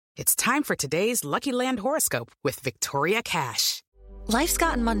It's time for today's Lucky Land horoscope with Victoria Cash. Life's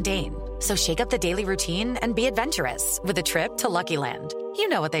gotten mundane, so shake up the daily routine and be adventurous with a trip to Lucky Land. You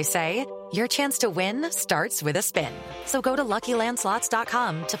know what they say, your chance to win starts with a spin. So go to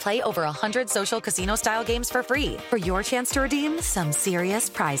LuckyLandSlots.com to play over 100 social casino-style games for free for your chance to redeem some serious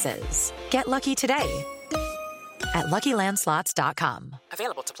prizes. Get lucky today at LuckyLandSlots.com.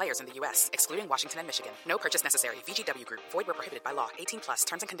 Available to players in the U.S., excluding Washington and Michigan. No purchase necessary. VGW Group. Void where prohibited by law. 18+.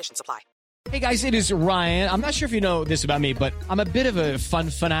 Terms and conditions apply. Hey guys, it is Ryan. I'm not sure if you know this about me, but I'm a bit of a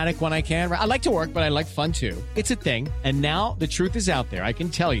fun fanatic when I can. I like to work, but I like fun too. It's a thing. And now the truth is out there. I can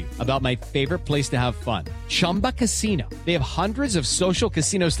tell you about my favorite place to have fun. Chumba Casino. They have hundreds of social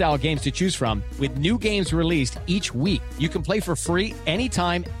casino style games to choose from with new games released each week. You can play for free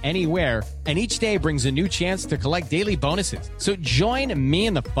anytime, anywhere. And each day brings a new chance to collect daily bonuses. So join me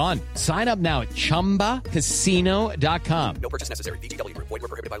in the fun. Sign up now at ChumbaCasino.com. No purchase necessary. VGW Group. Void where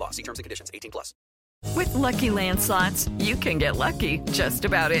prohibited by law. See terms and conditions. 18+. With Lucky Land Slots, you can get lucky just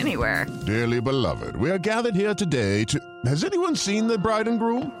about anywhere. Dearly beloved, we are gathered here today to... Has anyone seen the bride and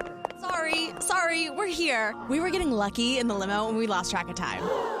groom? Sorry, we're here. We were getting lucky in the limo and we lost track of time.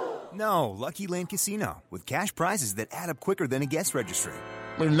 No, Lucky Land Casino, with cash prizes that add up quicker than a guest registry.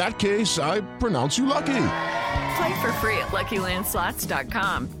 In that case, I pronounce you lucky. Play for free at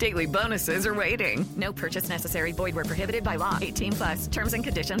LuckyLandSlots.com. Daily bonuses are waiting. No purchase necessary. Void where prohibited by law. 18+. Terms and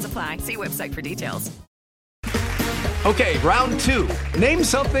conditions apply. See website for details. Okay, round two. Name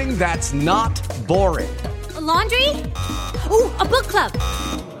something that's not boring. A laundry? Ooh, a book club.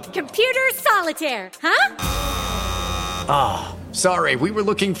 Computer solitaire, huh? Ah, sorry. We were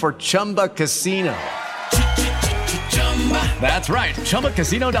looking for Chumba Casino. That's right.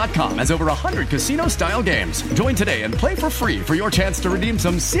 ChumbaCasino.com has over 100 casino-style games. Join today and play for free for your chance to redeem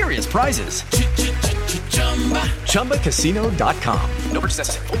some serious prizes. ChumbaCasino.com. No purchase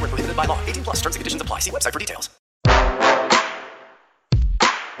necessary. Void where prohibited by law. 18+. Terms and conditions apply. See website for details.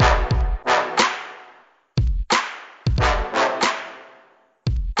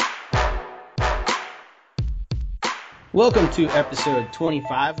 Welcome to episode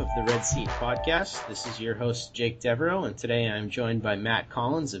 25 of the Red Seat Podcast. This is your host, Jake Devereaux, and today I'm joined by Matt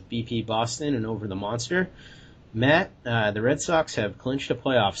Collins of BP Boston and Over the Monster. Matt, the Red Sox have clinched a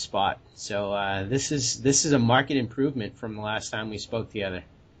playoff spot, so this is a market improvement from the last time we spoke together.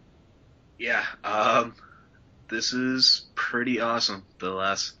 Yeah, this is pretty awesome. The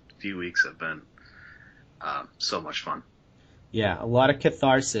last few weeks have been so much fun. Yeah, a lot of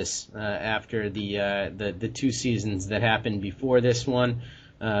catharsis after the two seasons that happened before this one.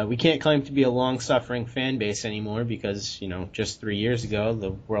 We can't claim to be a long-suffering fan base anymore because, just 3 years ago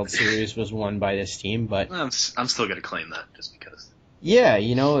the World Series was won by this team. But I'm still going to claim that just because. Yeah,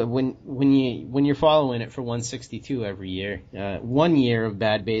 when you're following it for 162 every year, 1 year of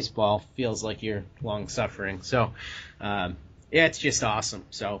bad baseball feels like you're long-suffering. So. Yeah, it's just awesome.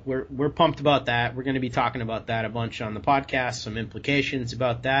 So we're pumped about that. We're going to be talking about that a bunch on the podcast, some implications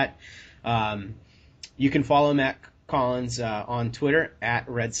about that. You can follow Matt Collins on Twitter at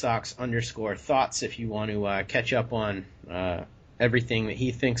 @RedSox_thoughts if you want to catch up on everything that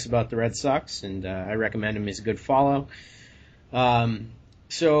he thinks about the Red Sox, and I recommend him as a good follow.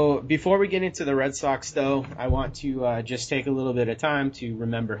 So before we get into the Red Sox, though, I want to just take a little bit of time to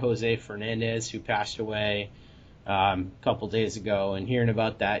remember Jose Fernandez, who passed away a couple days ago, and hearing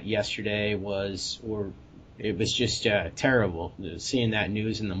about that yesterday was just terrible. Seeing that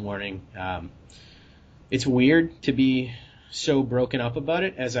news in the morning, it's weird to be so broken up about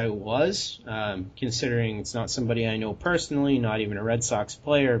it as I was, considering it's not somebody I know personally, not even a Red Sox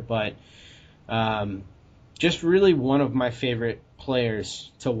player, but just really one of my favorite players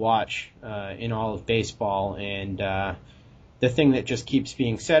to watch in all of baseball. And the thing that just keeps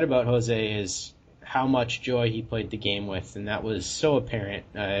being said about Jose is how much joy he played the game with, and that was so apparent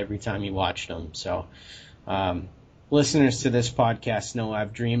every time you watched him. So listeners to this podcast know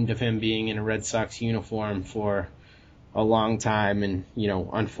I've dreamed of him being in a Red Sox uniform for a long time, and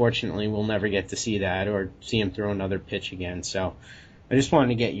unfortunately we'll never get to see that or see him throw another pitch again. So I just wanted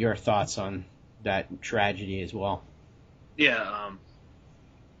to get your thoughts on that tragedy as well. Yeah,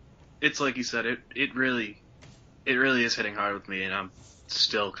 it's like you said, it really is hitting hard with me, and I'm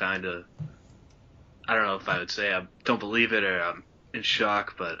still kind of, I don't know if I would say I don't believe it or I'm in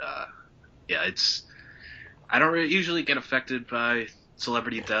shock, but yeah, I don't really usually get affected by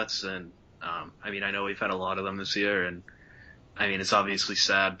celebrity deaths, and I know we've had a lot of them this year, and it's obviously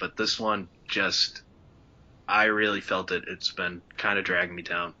sad, but this one just, I really felt it. It's been kind of dragging me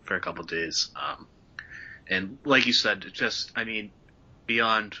down for a couple of days. And like you said, just,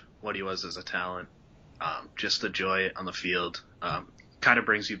 beyond what he was as a talent, just the joy on the field, kind of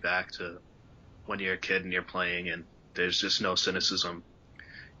brings you back to when you're a kid and you're playing, and there's just no cynicism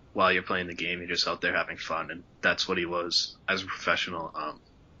while you're playing the game. You're just out there having fun, and that's what he was as a professional.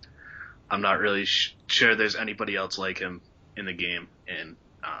 I'm not really sure there's anybody else like him in the game, and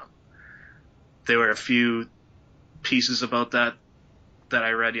there were a few pieces about that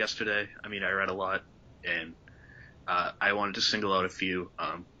I read yesterday. I mean, I read a lot, and I wanted to single out a few.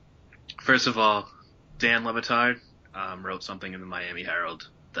 First of all, Dan Le Batard wrote something in the Miami Herald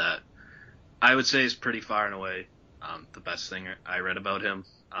that I would say is pretty far and away the best thing I read about him.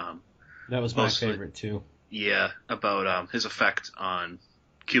 That was my favorite too. Yeah, about his effect on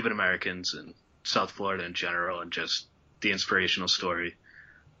Cuban Americans and South Florida in general, and just the inspirational story.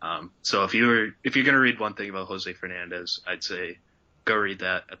 So if you're going to read one thing about Jose Fernandez, I'd say go read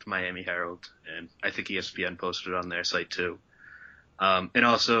that at the Miami Herald, and I think ESPN posted it on their site too. And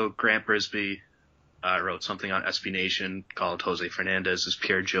also Grant Brisbee wrote something on SB Nation called Jose Fernandez is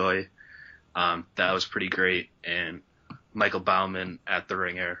Pure Joy. That was pretty great. And Michael Bauman at The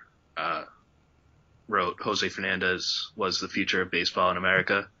Ringer wrote Jose Fernandez was the future of baseball in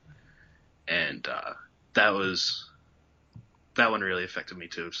America. And that one really affected me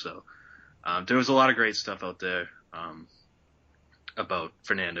too. So there was a lot of great stuff out there about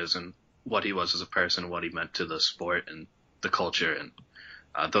Fernandez and what he was as a person, what he meant to the sport and the culture, and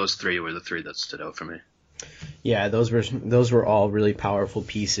those three were the three that stood out for me. Yeah, those were all really powerful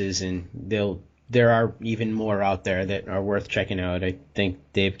pieces, and there are even more out there that are worth checking out. I think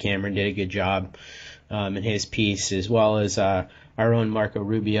Dave Cameron did a good job in his piece, as well as our own Marco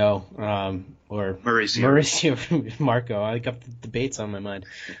Rubio, or Mauricio Marco. I got the debates on my mind.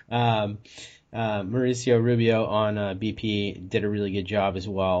 Mauricio Rubio on BP did a really good job as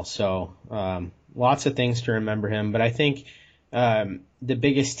well. So lots of things to remember him. But I think the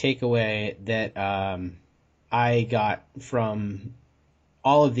biggest takeaway that I got from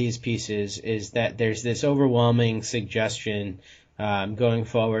all of these pieces is that there's this overwhelming suggestion going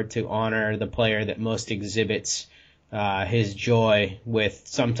forward to honor the player that most exhibits his joy with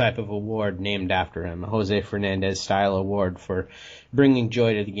some type of award named after him, a Jose Fernandez style award for bringing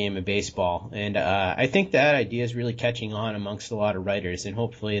joy to the game of baseball. And I think that idea is really catching on amongst a lot of writers, and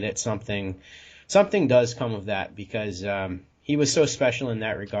hopefully that something does come of that, because he was so special in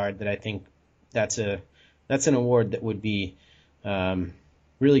that regard that I think that's an award that would be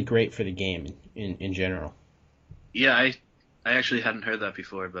really great for the game in general. Yeah, I actually hadn't heard that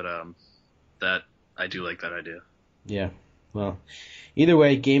before, but that I do like that idea. Yeah, well, either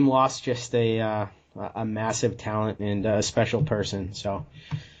way, Game lost just a massive talent and a special person. So,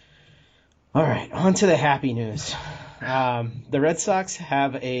 all right, on to the happy news. The Red Sox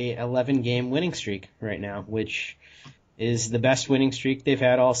have a 11-game winning streak right now, which is the best winning streak they've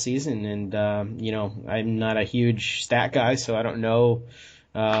had all season. And I'm not a huge stat guy, so I don't know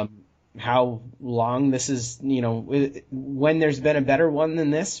how long this is. When there's been a better one than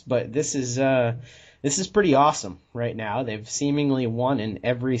this, but this is pretty awesome right now. They've seemingly won in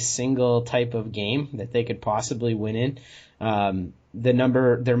every single type of game that they could possibly win in.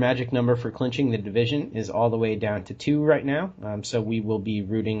 Their magic number for clinching the division is all the way down to 2 right now. So we will be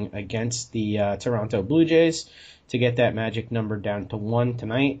rooting against the Toronto Blue Jays to get that magic number down to 1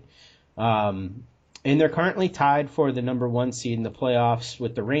 tonight. And they're currently tied for the number 1 seed in the playoffs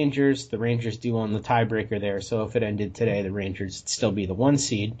with the Rangers. The Rangers do own the tiebreaker there, so if it ended today, the Rangers would still be the 1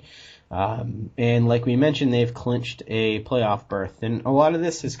 seed. And like we mentioned, they've clinched a playoff berth. And a lot of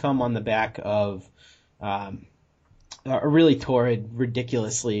this has come on the back of a really torrid,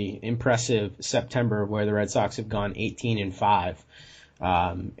 ridiculously impressive September where the Red Sox have gone 18-5.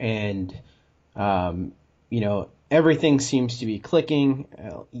 Everything seems to be clicking.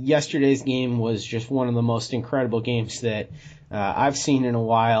 Yesterday's game was just one of the most incredible games that I've seen in a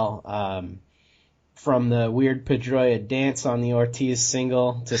while. From the weird Pedroia dance on the Ortiz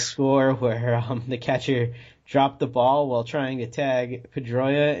single to score where the catcher dropped the ball while trying to tag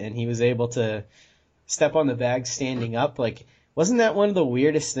Pedroia, and he was able to step on the bag standing up. Like, wasn't that one of the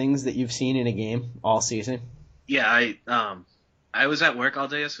weirdest things that you've seen in a game all season? Yeah, I was at work all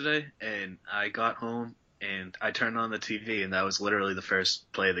day yesterday, and I got home, and I turned on the TV, and that was literally the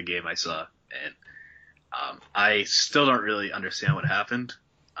first play of the game I saw. And I still don't really understand what happened.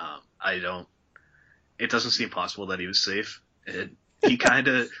 It doesn't seem possible that he was safe. They kind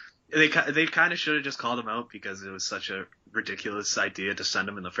of should have just called him out because it was such a ridiculous idea to send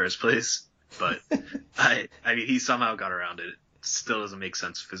him in the first place. But I mean, he somehow got around it. It still doesn't make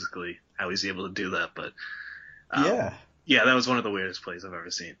sense physically how he's able to do that. But yeah, that was one of the weirdest plays I've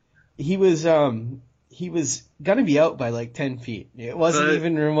ever seen. He was gonna be out by like 10 feet. It wasn't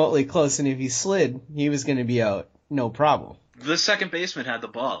even remotely close, and if he slid, he was gonna be out, no problem. The second baseman had the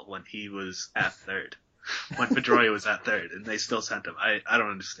ball when he was at third, when Pedroia was at third, and they still sent him. I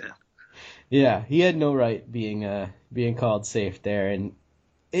don't understand. Yeah, he had no right being called safe there, and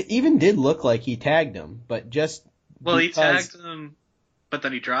it even did look like he tagged him, but just he tagged him, but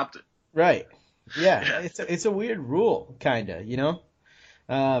then he dropped it. Right. Yeah, it's a weird rule, kinda, you know.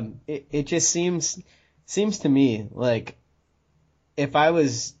 It just seems to me like if I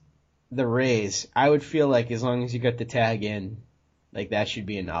was the Rays, I would feel like as long as you got the tag in, like that should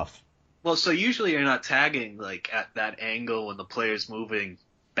be enough. Well, so usually you're not tagging like at that angle when the player's moving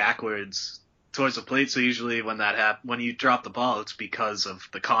backwards towards the plate. So usually when when you drop the ball, it's because of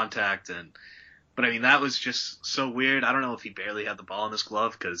the contact. But I mean, that was just so weird. I don't know if he barely had the ball in his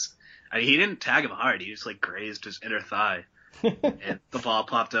glove because he didn't tag him hard. He just like grazed his inner thigh and the ball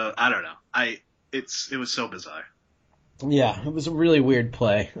popped out. I don't know. It was so bizarre. Yeah, it was a really weird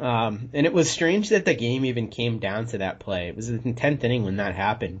play. And it was strange that the game even came down to that play. It was in the 10th inning when that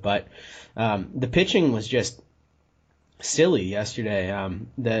happened, but the pitching was just silly yesterday.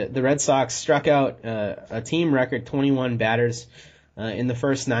 The Red Sox struck out a team record 21 batters in the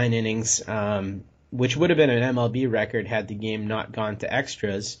first 9 innings, which would have been an MLB record had the game not gone to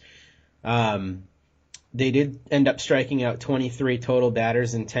extras. They did end up striking out 23 total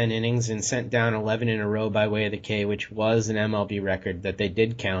batters in 10 innings and sent down 11 in a row by way of the K, which was an MLB record that they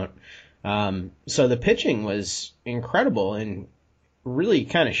did count. So the pitching was incredible and really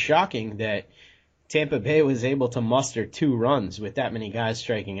kind of shocking that Tampa Bay was able to muster 2 runs with that many guys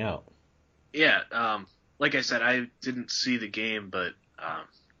striking out. Yeah, like I said, I didn't see the game, but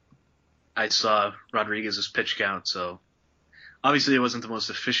I saw Rodriguez's pitch count, so obviously it wasn't the most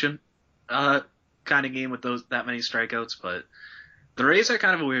efficient kind of game with that many strikeouts, but the Rays are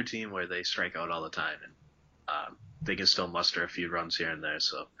kind of a weird team where they strike out all the time, and they can still muster a few runs here and there.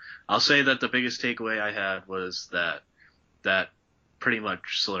 So I'll say that the biggest takeaway I had was that pretty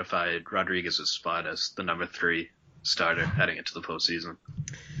much solidified Rodriguez's spot as the number 3 starter heading into the postseason.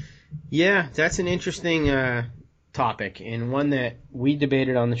 Yeah, that's an interesting topic, and one that we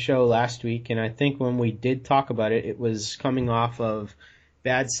debated on the show last week, and I think when we did talk about it, it was coming off of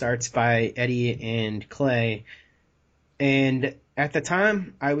bad starts by Eddie and Clay. And at the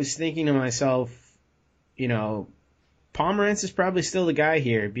time, I was thinking to myself, you know, Pomerantz is probably still the guy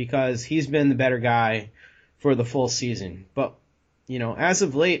here because he's been the better guy for the full season. But, you know, as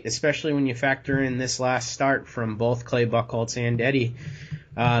of late, especially when you factor in this last start from both Clay Buchholz and Eddie,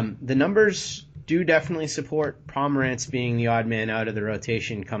 the numbers do definitely support Pomerantz being the odd man out of the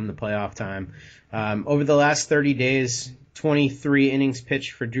rotation come the playoff time. Over the last 30 days, 23 innings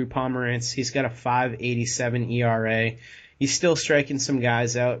pitched for Drew Pomerantz. He's got a 5.87 ERA. He's still striking some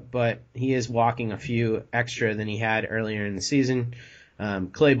guys out, but he is walking a few extra than he had earlier in the season.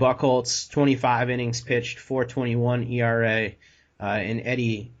 Clay Buchholz, 25 innings pitched, 4.21 ERA. And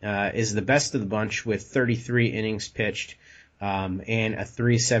Eddie is the best of the bunch with 33 innings pitched and a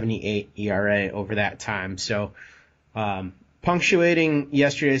 3.78 ERA over that time. So punctuating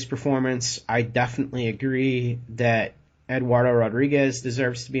yesterday's performance, I definitely agree that Eduardo Rodriguez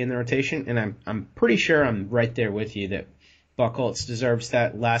deserves to be in the rotation, and I'm pretty sure I'm right there with you that Buchholz deserves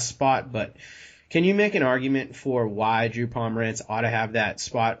that last spot, but can you make an argument for why Drew Pomerantz ought to have that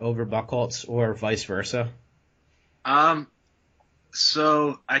spot over Buchholz or vice versa?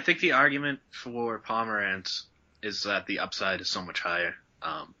 So I think the argument for Pomerantz is that the upside is so much higher.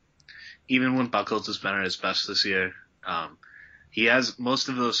 Even when Buchholz has been at his best this year, he has most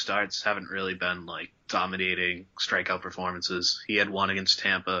of those starts haven't really been like dominating strikeout performances. He had one against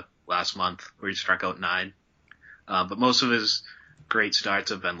Tampa last month where he struck out 9. But most of his great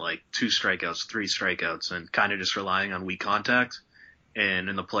starts have been like 2 strikeouts, 3 strikeouts, and kind of just relying on weak contact. And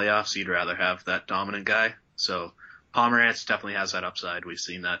in the playoffs, you'd rather have that dominant guy. So Pomerantz definitely has that upside. We've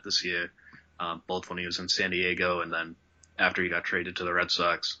seen that this year, both when he was in San Diego and then after he got traded to the Red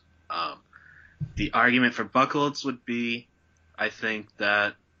Sox. The argument for Buchholz would be, I think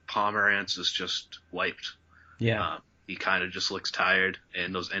that Pomerantz is just wiped. Yeah. He kind of just looks tired,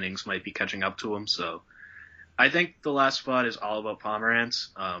 and those innings might be catching up to him. So I think the last spot is all about Pomerantz.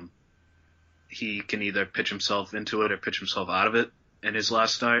 He can either pitch himself into it or pitch himself out of it in his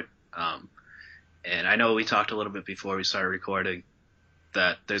last start. And I know we talked a little bit before we started recording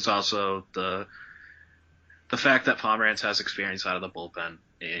that there's also the fact that Pomerantz has experience out of the bullpen,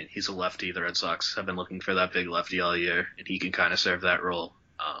 and he's a lefty. The Red Sox have been looking for that big lefty all year, and he can kind of serve that role.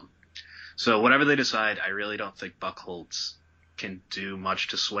 So whatever they decide, I really don't think Buchholz can do much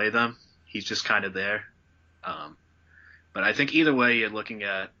to sway them. He's just kind of there. But I think either way, you're looking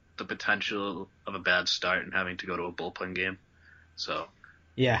at the potential of a bad start and having to go to a bullpen game. So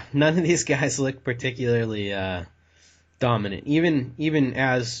yeah, none of these guys look particularly dominant. Even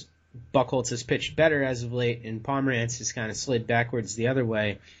as Buchholz has pitched better as of late and Pomerantz has kind of slid backwards the other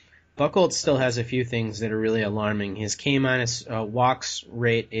way, Buchholz still has a few things that are really alarming. His K-minus walks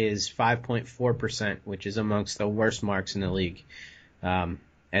rate is 5.4%, which is amongst the worst marks in the league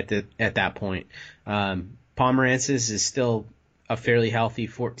at that point. Pomerantz's is still a fairly healthy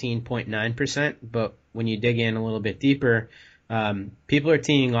 14.9%, but when you dig in a little bit deeper, people are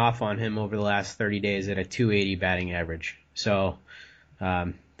teeing off on him over the last 30 days at a 280 batting average. So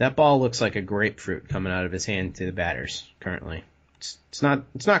that ball looks like a grapefruit coming out of his hand to the batters currently. It's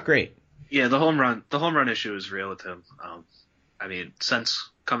not great. Yeah, the home run issue is real with him. I mean, since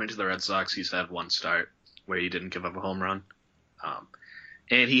coming to the Red Sox, he's had one start where he didn't give up a home run.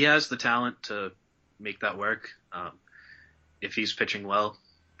 And he has the talent to make that work. If he's pitching well,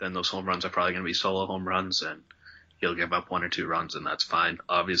 then those home runs are probably going to be solo home runs, and he'll give up 1 or 2 runs, and that's fine,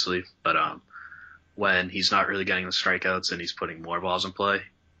 obviously. But when he's not really getting the strikeouts and he's putting more balls in play,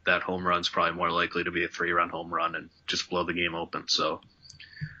 that home run's probably more likely to be a 3-run home run and just blow the game open. So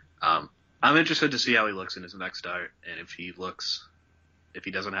I'm interested to see how he looks in his next start, and if he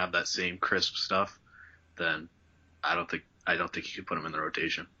doesn't have that same crisp stuff, then I don't think you could put him in the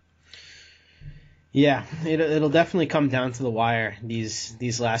rotation. Yeah, it'll definitely come down to the wire,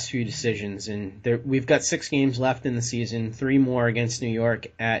 these last few decisions. And we've got 6 games left in the season, 3 more against New York,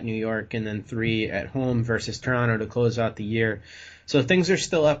 at New York, and then 3 at home versus Toronto to close out the year. So things are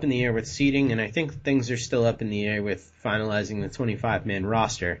still up in the air with seeding, and I think things are still up in the air with finalizing the 25-man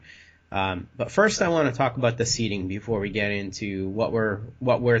roster. But first I want to talk about the seeding before we get into what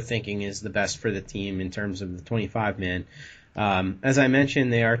we're thinking is the best for the team in terms of the 25-man. As I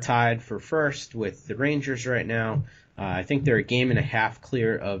mentioned, they are tied for first with the Rangers right now. I think they're a game and a half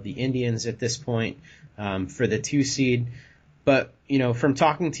clear of the Indians at this point for the 2 seed. But, from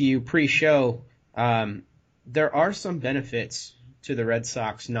talking to you pre-show, there are some benefits to the Red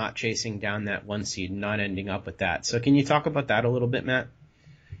Sox not chasing down that 1 seed and not ending up with that. So can you talk about that a little bit, Matt?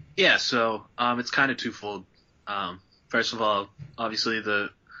 Yeah, so it's kind of twofold. First of all, obviously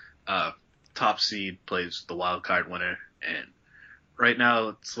the top seed plays the wild card winner. And right now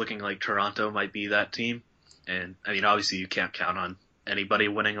it's looking like Toronto might be that team. And, I mean, obviously you can't count on anybody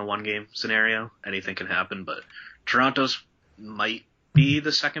winning a 1-game scenario. Anything can happen. But Toronto's might be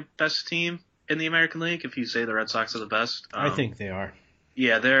the second best team in the American League if you say the Red Sox are the best. I think they are.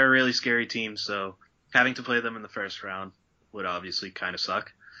 Yeah, they're a really scary team. So having to play them in the first round would obviously kind of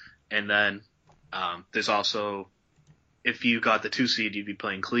suck. And then there's also, if you got the 2 seed, you'd be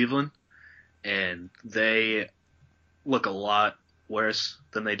playing Cleveland. And they look a lot worse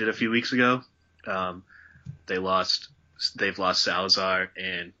than they did a few weeks ago. They've lost Salazar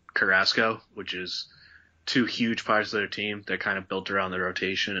and Carrasco, which is 2 huge parts of their team. They're kind of built around the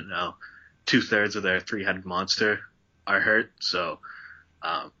rotation, and now 2/3 of their 3-headed monster are hurt. So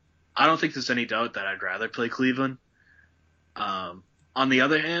I don't think there's any doubt that I'd rather play Cleveland. On the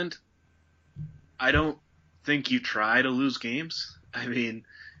other hand, I don't think you try to lose games. I mean,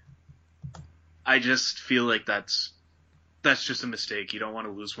 I just feel like that's just a mistake. You don't want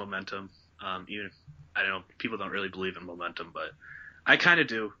to lose momentum. Even I don't know, people don't really believe in momentum, but I kind of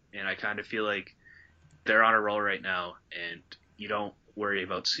do, and I kind of feel like they're on a roll right now, and you don't worry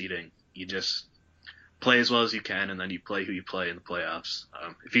about seeding. You just play as well as you can, and then you play who you play in the playoffs.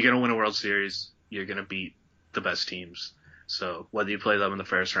 If you're going to win a World Series, you're going to beat the best teams. So whether you play them in the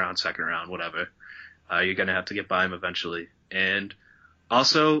first round, second round, whatever, you're going to have to get by them eventually. And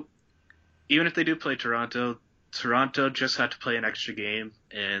also, even if they do play Toronto just had to play an extra game,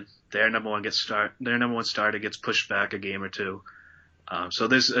 and their number one starter gets pushed back a game or 2. So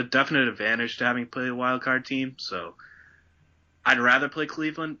there's a definite advantage to having played a wild card team. So I'd rather play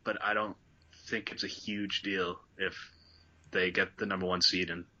Cleveland, but I don't think it's a huge deal if they get the number 1 seed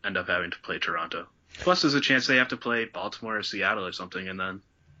and end up having to play Toronto. Plus, there's a chance they have to play Baltimore or Seattle or something, and then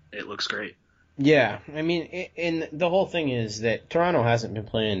it looks great. Yeah, I mean, and the whole thing is that Toronto hasn't been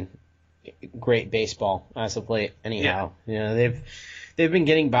playing great baseball as of late. Anyhow, yeah. They've been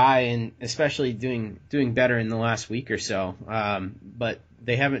getting by and especially doing better in the last week or so. But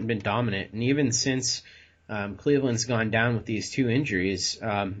they haven't been dominant, and even since Cleveland's gone down with these 2 injuries,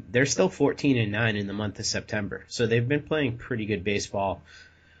 they're still 14-9 in the month of September. So they've been playing pretty good baseball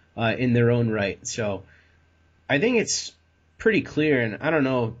in their own right. So I think it's pretty clear, and I don't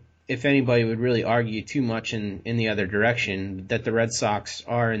know if anybody would really argue too much in the other direction, that the Red Sox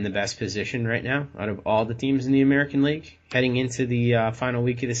are in the best position right now out of all the teams in the American League heading into the final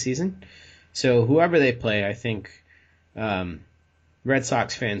week of the season. So whoever they play, I think Red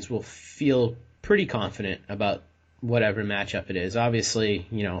Sox fans will feel pretty confident about whatever matchup it is. Obviously,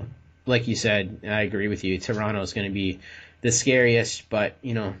 like you said, I agree with you. Toronto's going to be the scariest, but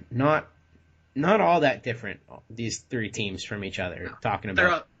not all that different. These three teams from each other. No. Talking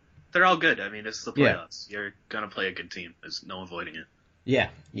about they're all good. I mean, it's the playoffs. Yeah. You're going to play a good team. There's no avoiding it. Yeah,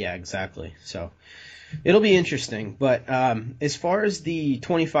 exactly. So it'll be interesting. But as far as the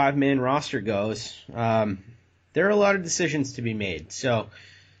 25-man roster goes, there are a lot of decisions to be made. So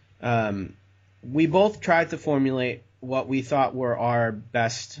we both tried to formulate what we thought were our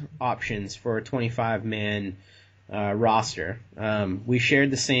best options for a 25-man roster. We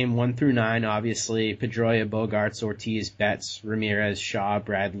shared the same 1 through 9, obviously: Pedroia, Bogarts, Ortiz, Betts, Ramirez, Shaw,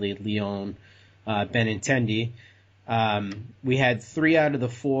 Bradley, Leon, Benintendi. We had 3 out of the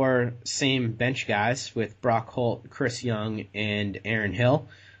 4 same bench guys with Brock Holt, Chris Young, and Aaron Hill.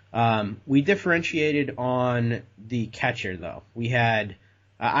 We differentiated on the catcher, though. We had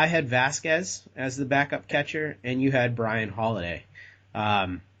I had Vasquez as the backup catcher, and you had Brian Holiday.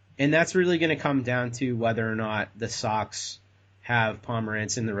 And that's really going to come down to whether or not the Sox have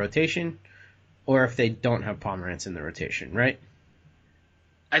Pomerantz in the rotation, or if they don't have Pomerantz in the rotation, right?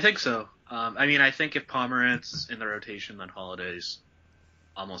 I think so. I think if Pomerantz in the rotation, then Holiday's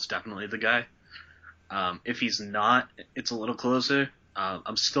almost definitely the guy. If he's not, it's a little closer.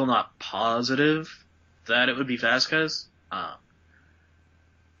 I'm still not positive that it would be Vasquez.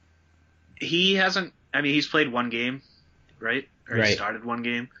 He's played 1 game, right? Or he started 1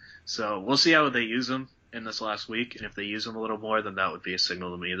 game. So we'll see how they use him in this last week. And if they use him a little more, then that would be a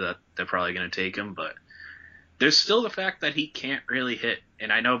signal to me that they're probably going to take him. But there's still the fact that he can't really hit.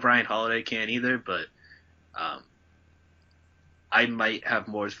 And I know Brian Holiday can't either, but I might have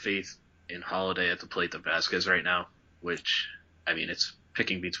more faith in Holiday at the plate than Vasquez right now, which, it's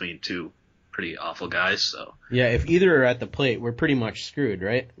picking between 2 pretty awful guys. So yeah, if either are at the plate, we're pretty much screwed,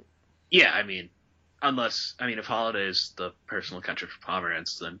 right? Yeah, if Holiday is the personal catcher for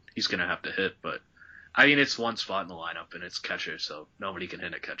Pomerantz, then he's going to have to hit. But, it's one spot in the lineup, and it's catcher, so nobody can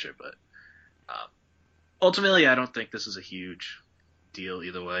hit a catcher. But ultimately, I don't think this is a huge deal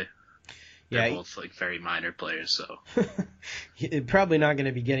either way. They're both, very minor players, so. Probably not going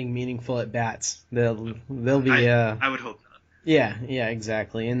to be getting meaningful at-bats. They'll be... I would hope not. Yeah,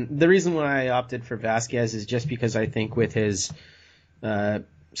 exactly. And the reason why I opted for Vasquez is just because I think with his...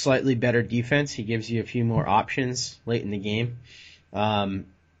 slightly better defense, he gives you a few more options late in the game.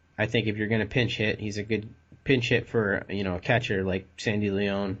 I think if you're going to pinch hit, he's a good pinch hit for a catcher like Sandy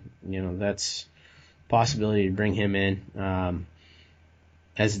Leon. That's a possibility to bring him in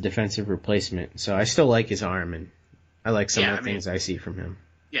as a defensive replacement. So I still like his arm, and I like some of the things I see from him.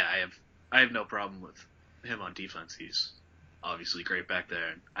 Yeah, I have no problem with him on defense. He's obviously great back there,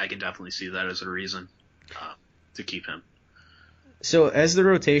 and I can definitely see that as a reason to keep him. So as the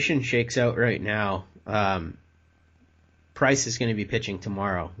rotation shakes out right now, Price is going to be pitching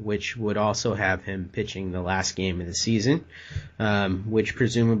tomorrow, which would also have him pitching the last game of the season, which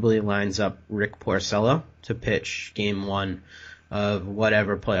presumably lines up Rick Porcello to pitch game 1 of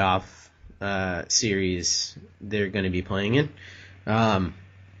whatever playoff series they're going to be playing in.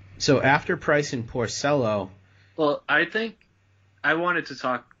 So after Price and Porcello... Well, I think I wanted to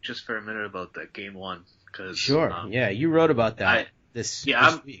talk just for a minute about that game 1. Sure. You wrote about that this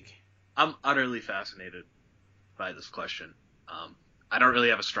week. I'm utterly fascinated by this question. I don't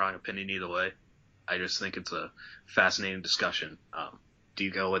really have a strong opinion either way. I just think it's a fascinating discussion. Do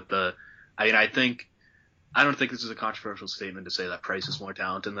you go with the... I don't think this is a controversial statement to say that Price is more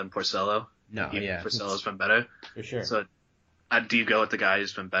talented than Porcello. No, Porcello's been better. For sure. So do you go with the guy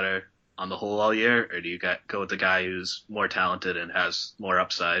who's been better on the whole all year, or do you go with the guy who's more talented and has more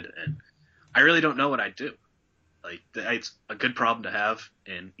upside? And I really don't know what I'd do. It's a good problem to have,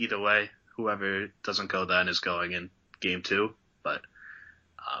 and either way, whoever doesn't go then is going in game 2. But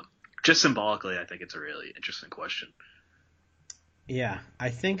just symbolically, I think it's a really interesting question. Yeah, I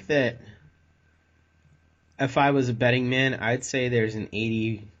think that if I was a betting man, I'd say there's an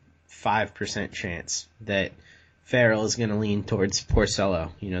 85% chance that Farrell is going to lean towards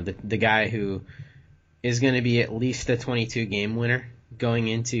Porcello. The guy who is going to be at least a 22-game winner going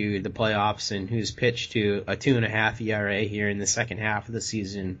into the playoffs, and who's pitched to a 2.5 ERA here in the second half of the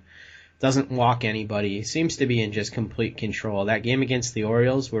season, doesn't walk anybody, seems to be in just complete control. That game against the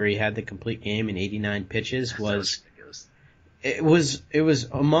Orioles, where he had the complete game in 89 pitches, was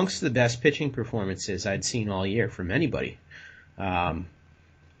amongst the best pitching performances I'd seen all year from anybody.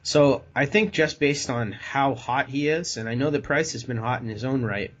 So I think just based on how hot he is, and I know that Price has been hot in his own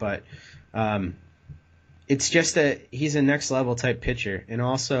right, but it's just that he's a next level type pitcher. And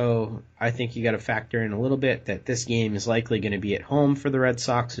also, I think you got to factor in a little bit that this game is likely going to be at home for the Red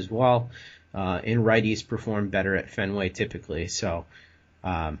Sox as well. And righties perform better at Fenway typically. So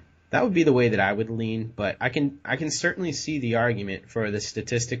That would be the way that I would lean, but I can certainly see the argument for the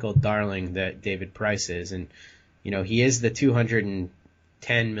statistical darling that David Price is, and he is the $210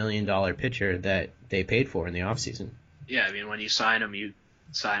 million pitcher that they paid for in the offseason. Yeah, I mean, when you sign him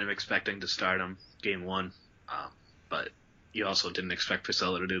expecting to start him game one, but you also didn't expect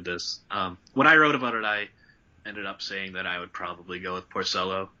Porcello to do this. When I wrote about it, I ended up saying that I would probably go with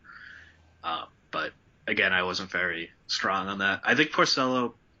Porcello, but again, I wasn't very strong on that. I think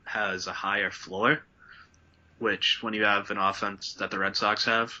Porcello has a higher floor, which when you have an offense that the Red Sox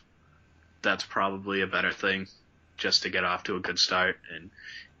have, that's probably a better thing just to get off to a good start. And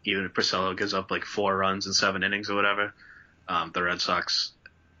even if Porcello gives up like 4 runs in 7 innings or whatever, the Red Sox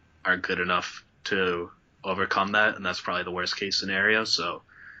are good enough to overcome that, and that's probably the worst case scenario. So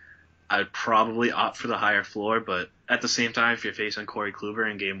I'd probably opt for the higher floor, but at the same time, if you're facing Corey Kluber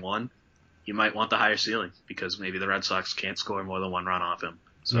in game 1, you might want the higher ceiling because maybe the Red Sox can't score more than 1 run off him.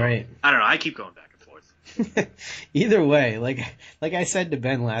 So, right. I don't know. I keep going back and forth. Either way, like I said to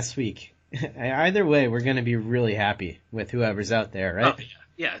Ben last week, either way, we're going to be really happy with whoever's out there, right? Oh,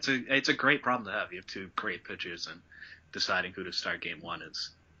 yeah, it's a great problem to have. You have 2 great pitchers, and deciding who to start game 1 is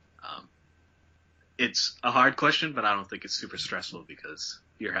it's a hard question, but I don't think it's super stressful because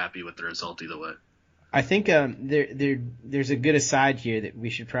you're happy with the result either way. I think there's a good aside here that we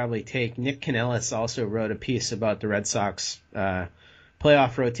should probably take. Nick Kanellis also wrote a piece about the Red Sox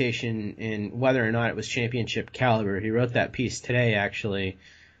playoff rotation and whether or not it was championship caliber. He wrote that piece today, actually.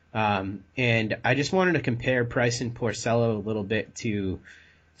 And I just wanted to compare Price and Porcello a little bit to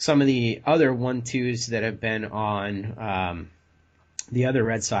some of the other 1-2s that have been on the other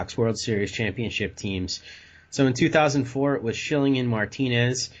Red Sox World Series championship teams. So in 2004, it was Schilling and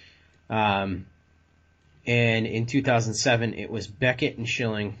Martinez. And in 2007, it was Beckett and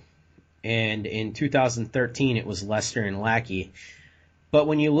Schilling. And in 2013, it was Lester and Lackey. But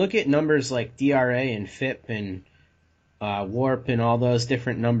when you look at numbers like DRA and FIP and WARP and all those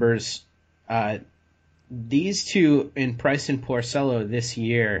different numbers, these two in Price and Porcello this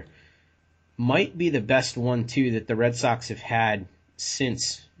year might be the best 1-2 that the Red Sox have had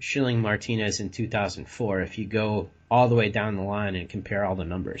since Schilling Martinez in 2004. If you go all the way down the line and compare all the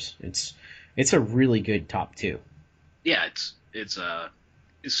numbers, it's a really good top 2. Yeah, it's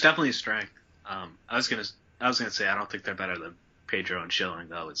definitely a strength. I was gonna say I don't think they're better than Pedro and Schilling.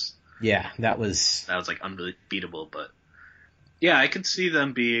 That was like unbeatable. But yeah, I could see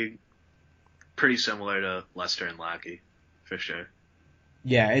them being pretty similar to Lester and Lackey for sure.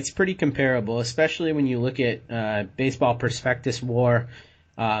 Yeah, it's pretty comparable, especially when you look at Baseball Prospectus WAR.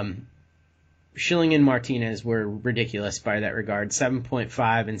 Schilling and Martinez were ridiculous by that regard,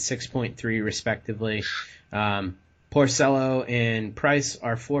 7.5 and 6.3 respectively. Porcello and Price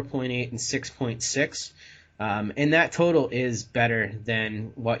are 4.8 and 6.6. And that total is better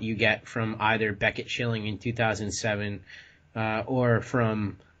than what you get from either Beckett Schilling in 2007 or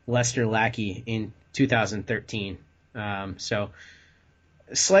from Lester Lackey in 2013. So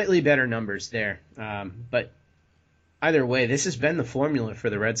slightly better numbers there. But either way, this has been the formula for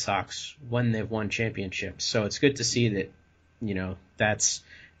the Red Sox when they've won championships. So it's good to see that,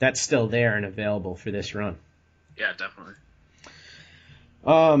 that's still there and available for this run. Yeah, definitely.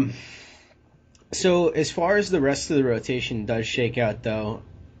 So as far as the rest of the rotation does shake out, though,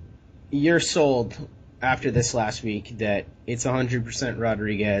 you're sold after this last week that it's 100%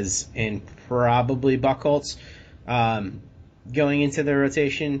 Rodriguez and probably Buchholz going into the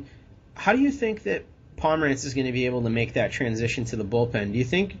rotation. How do you think that Pomerantz is going to be able to make that transition to the bullpen? Do you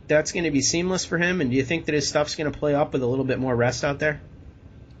think that's going to be seamless for him, and do you think that his stuff's going to play up with a little bit more rest out there?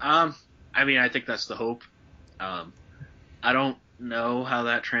 I mean, I think that's the hope. I don't know how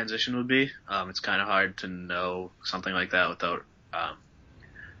that transition would be. It's kind of hard to know something like that without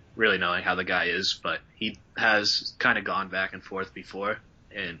really knowing how the guy is, but he has kind of gone back and forth before,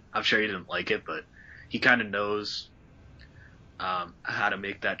 and I'm sure he didn't like it, but he kind of knows how to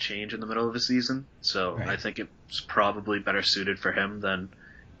make that change in the middle of the season. So right. I think it's probably better suited for him than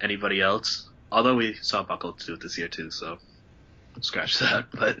anybody else. Although we saw Buchholz do it this year too, so scratch that.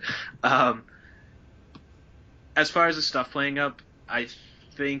 But as far as the stuff playing up, I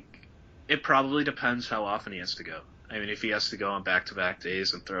think it probably depends how often he has to go. I mean, if he has to go on back-to-back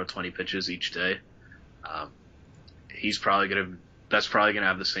days and throw 20 pitches each day, that's probably gonna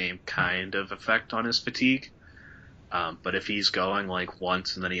have the same kind of effect on his fatigue. But if he's going like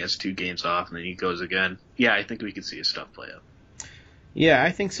once and then he has 2 games off and then he goes again, yeah, I think we could see his stuff play out. Yeah,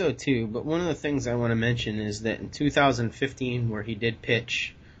 I think so too. But one of the things I want to mention is that in 2015, where he did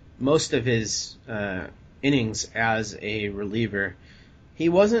pitch most of his innings as a reliever, he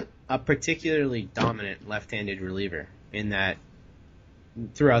wasn't a particularly dominant left-handed reliever in that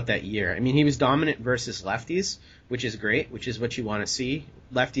throughout that year. I mean, he was dominant versus lefties, which is great, which is what you want to see.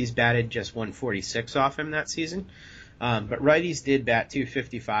 Lefties batted just 146 off him that season, but righties did bat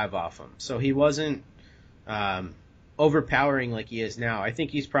 255 off him. So he wasn't overpowering like he is now. I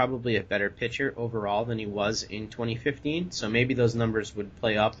think he's probably a better pitcher overall than he was in 2015, so maybe those numbers would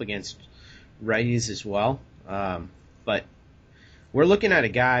play up against righties as well. But we're looking at a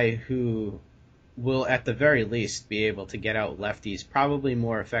guy who will, at the very least, be able to get out lefties probably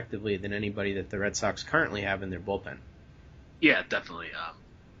more effectively than anybody that the Red Sox currently have in their bullpen. Yeah, definitely.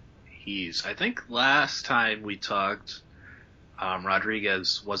 I think last time we talked,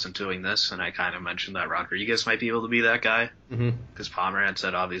 Rodriguez wasn't doing this, and I kind of mentioned that Rodriguez might be able to be that guy, because Pomerantz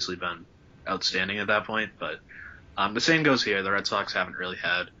had obviously been outstanding at that point. But the same goes here. The Red Sox haven't really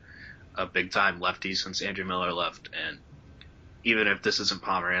had a big-time lefty since Andrew Miller left, and even if this isn't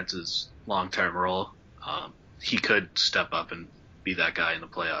Pomerantz's long-term role, he could step up and be that guy in the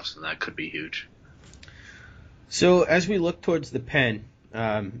playoffs, and that could be huge. So as we look towards the pen,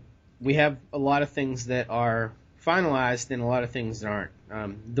 we have a lot of things that are finalized and a lot of things that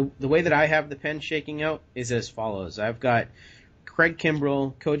aren't. The way that I have the pen shaking out is as follows. I've got Craig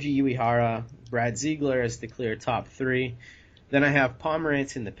Kimbrell, Koji Uehara, Brad Ziegler as the clear top three. Then I have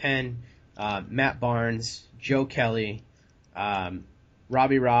Pomerantz in the pen, Matt Barnes, Joe Kelly,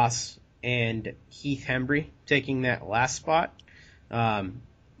 Robbie Ross, and Heath Hembree taking that last spot.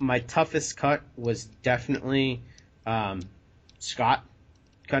 My toughest cut was definitely Scott,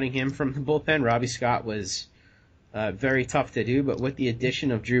 cutting him from the bullpen. Robbie Scott was very tough to do, but with the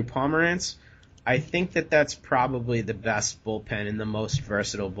addition of Drew Pomerantz, I think that that's probably the best bullpen and the most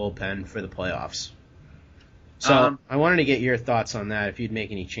versatile bullpen for the playoffs. So I wanted to get your thoughts on that, if you'd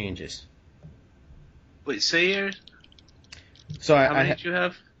make any changes. Wait, say yours? So How many did you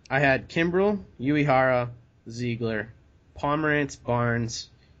have? I had Kimbrell, Uehara, Ziegler, Pomerantz, Barnes,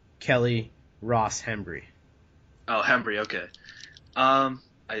 Kelly, Ross, Hembree. Oh, Hembree, okay. I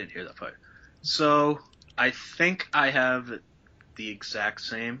didn't hear that part. So I think I have the exact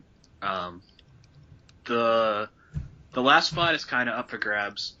same. The last spot is kind of up for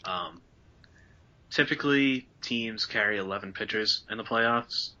grabs. Typically, teams carry 11 pitchers in the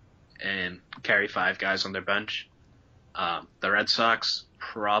playoffs and carry 5 guys on their bench. The Red Sox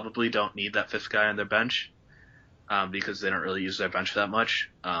probably don't need that 5th guy on their bench because they don't really use their bench that much.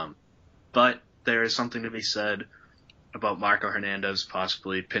 But there is something to be said about Marco Hernandez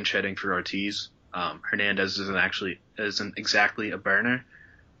possibly pinch hitting for Ortiz. Hernandez isn't exactly a burner,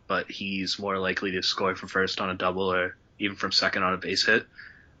 but he's more likely to score from first on a double or even from second on a base hit.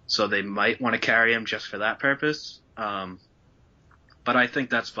 So they might want to carry him just for that purpose. But I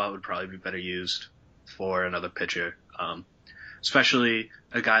think that spot would probably be better used for another pitcher, especially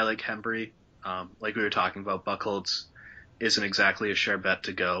a guy like Hembree. Like we were talking about, Buchholz isn't exactly a sure bet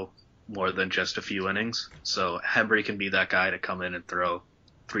to go more than just a few innings. So Hembree can be that guy to come in and throw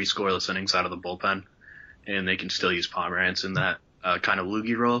 3 scoreless innings out of the bullpen, and they can still use Pomerantz in that kind of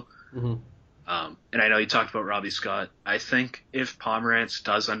loogie role. Mm-hmm. And I know you talked about Robbie Scott. I think if Pomerantz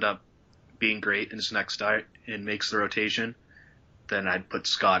does end up being great in his next start and makes the rotation, then I'd put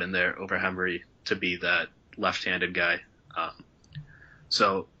Scott in there over Hembree to be that left-handed guy.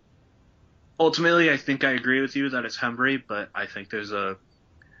 So ultimately, I think I agree with you that it's Hembree, but I think there's a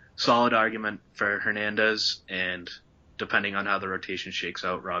solid argument for Hernandez, and depending on how the rotation shakes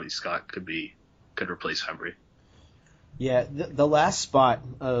out, Robbie Scott could replace Hembree. Yeah, the last spot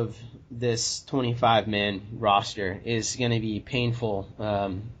of this 25-man roster is going to be painful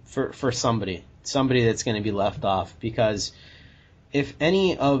for somebody that's going to be left off, because if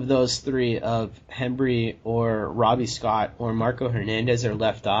any of those 3 of Hembree or Robbie Scott or Marco Hernandez are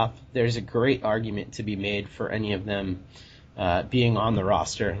left off, there's a great argument to be made for any of them being on the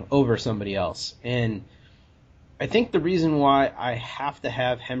roster over somebody else. And I think the reason why I have to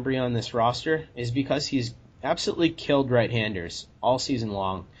have Hembree on this roster is because he's absolutely killed right-handers all season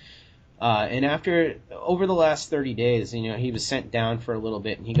long. And over the last 30 days, he was sent down for a little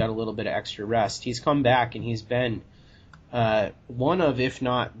bit and he got a little bit of extra rest. He's come back and he's been one of, if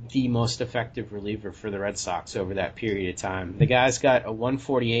not the most effective reliever for the Red Sox over that period of time. The guy's got a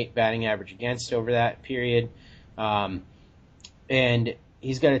 148 batting average against over that period. And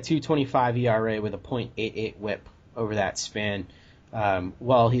he's got a 2.25 ERA with a .88 whip over that span.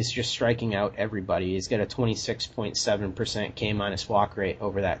 While he's just striking out everybody. He's got a 26.7% K- walk rate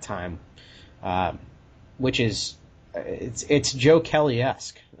over that time, which is it's Joe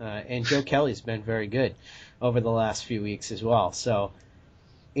Kelly-esque, and Joe Kelly's been very good over the last few weeks as well. So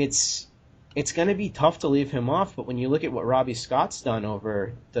it's going to be tough to leave him off. But when you look at what Robbie Scott's done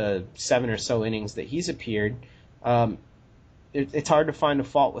over the 7 or so innings that he's appeared, it's hard to find a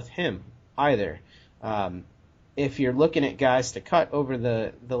fault with him either. If you're looking at guys to cut over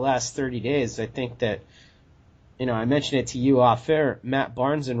the last 30 days, I think that, I mentioned it to you off air, Matt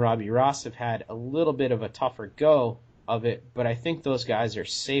Barnes and Robbie Ross have had a little bit of a tougher go of it, but I think those guys are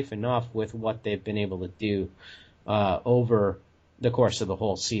safe enough with what they've been able to do over the course of the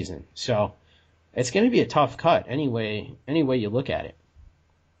whole season. So it's going to be a tough cut any way you look at it.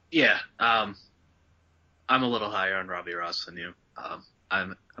 Yeah, I'm a little higher on Robbie Ross than you.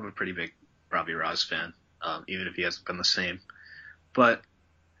 I'm a pretty big Robbie Ross fan, even if he hasn't been the same. But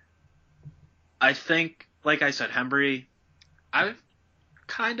I think, like I said, Hembree, I've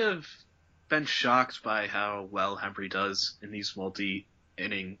kind of been shocked by how well Hembree does in these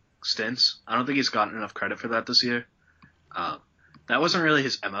multi-inning stints. I don't think he's gotten enough credit for that this year. That wasn't really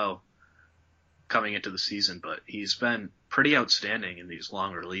his MO coming into the season, but he's been pretty outstanding in these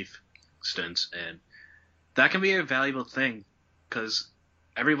long relief stints, and that can be a valuable thing because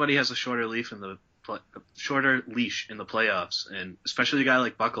everybody has a shorter leash in the playoffs, and especially a guy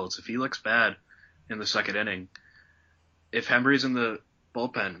like Buchholz, if he looks bad in the second inning, if Hembree's in the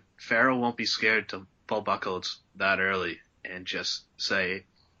bullpen, Farrell won't be scared to pull Buchholz that early and just say,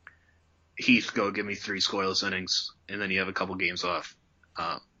 Heath, go give me 3 scoreless innings, and then you have a couple games off.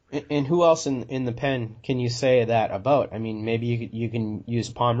 And who else in the pen can you say that about? I mean, maybe you can use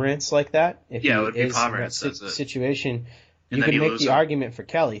Pomerantz like that. If it would be Pomerantz. In that situation, you could make the argument for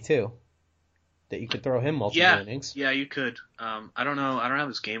Kelly too, that you could throw him multiple innings. Yeah, you could. I don't know. I don't have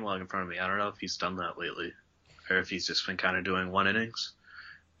his game log in front of me. I don't know if he's done that lately, or if he's just been kind of doing 1 innings.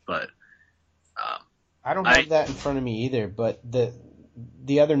 But I don't have that in front of me either. But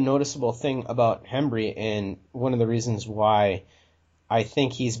the other noticeable thing about Hembree, and one of the reasons why I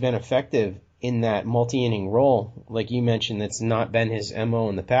think he's been effective in that multi-inning role, like you mentioned, that's not been his MO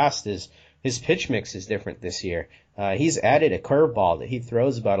in the past, is his pitch mix is different this year. He's added a curveball that he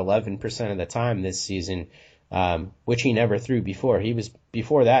throws about 11% of the time this season, which he never threw before.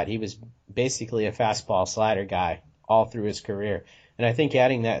 Before that, he was basically a fastball slider guy all through his career. And I think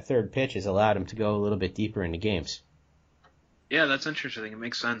adding that third pitch has allowed him to go a little bit deeper into games. Yeah, that's interesting. It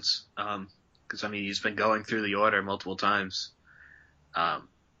makes sense. Because, he's been going through the order multiple times.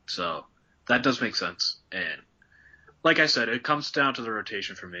 So that does make sense. And like I said, it comes down to the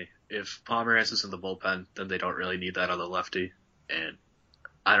rotation for me. If Pomerantz is in the bullpen, then they don't really need that other lefty. And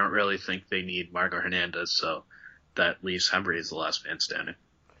I don't really think they need Marco Hernandez, so that leaves Hembree as the last man standing.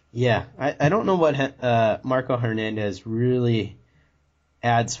 Yeah, I don't know what Marco Hernandez really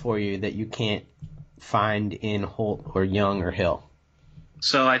adds for you that you can't find in Holt or Young or Hill.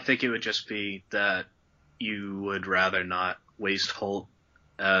 So I think it would just be that you would rather not waste Holt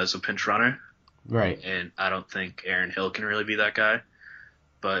as a pinch runner. Right. And I don't think Aaron Hill can really be that guy.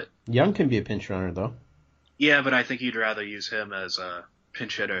 But Young can be a pinch runner, though. Yeah, but I think you'd rather use him as a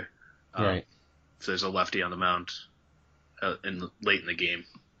pinch hitter. Right. If there's a lefty on the mound late in the game,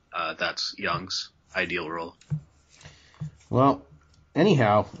 that's Young's ideal role. Well,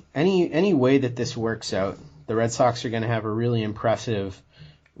 anyhow, any way that this works out, the Red Sox are going to have a really impressive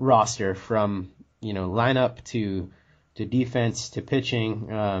roster from lineup to defense to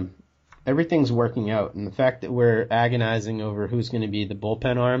pitching. Everything's working out, and the fact that we're agonizing over who's going to be the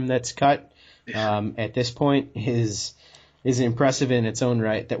bullpen arm that's cut at this point is impressive in its own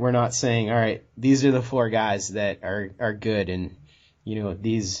right. That we're not saying, all right, these are the 4 guys that are good, and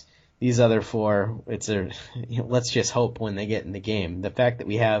these other 4, let's just hope when they get in the game. The fact that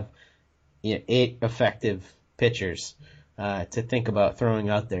we have 8 effective pitchers to think about throwing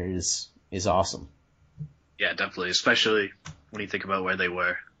out there is awesome. Yeah, definitely, especially when you think about where they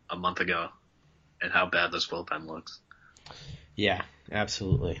were a month ago and how bad this bullpen looks. Yeah,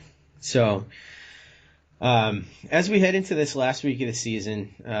 absolutely. So, as we head into this last week of the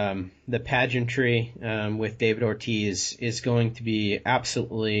season, the pageantry with David Ortiz is going to be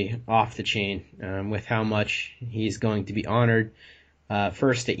absolutely off the chain with how much he's going to be honored,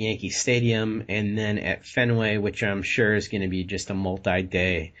 first at Yankee Stadium and then at Fenway, which I'm sure is going to be just a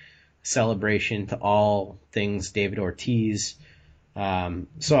multi-day celebration to all things David Ortiz.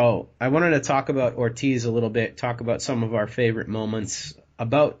 So I wanted to talk about Ortiz a little bit, talk about some of our favorite moments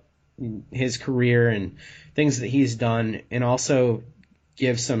about his career and things that he's done, and also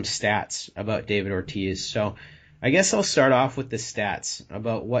give some stats about David Ortiz. So I guess I'll start off with the stats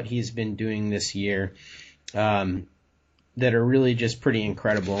about what he's been doing this year that are really just pretty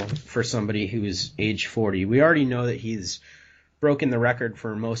incredible for somebody who's age 40. We already know that he's broken the record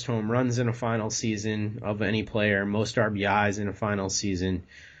for most home runs in a final season of any player, most RBIs in a final season.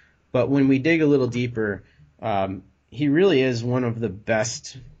 But when we dig a little deeper, he really is one of the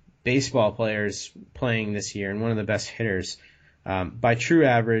best baseball players playing this year and one of the best hitters. By true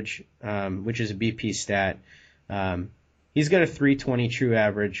average, which is a BP stat, he's got a 320 true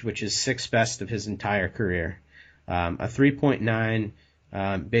average, which is sixth best of his entire career. A 3.9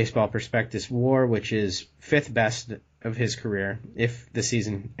 Baseball Prospectus WAR, which is fifth best of his career if the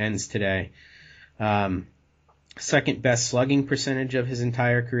season ends today. Second best slugging percentage of his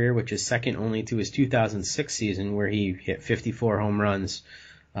entire career, which is second only to his 2006 season where he hit 54 home runs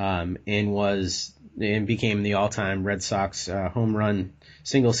and became the all-time Red Sox home run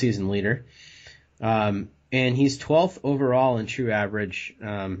single season leader. And he's 12th overall in true average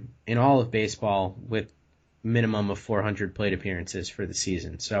in all of baseball with minimum of 400 plate appearances for the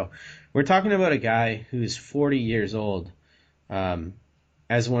season. So we're talking about a guy who's 40 years old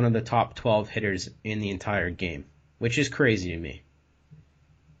as one of the top 12 hitters in the entire game, which is crazy to me.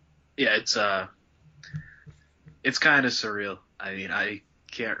 Yeah, it's kind of surreal. I mean, I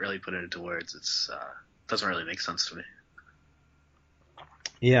can't really put it into words. It's doesn't really make sense to me.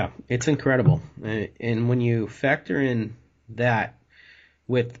 Yeah, it's incredible. And when you factor in that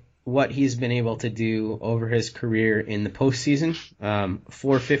with what he's been able to do over his career in the postseason,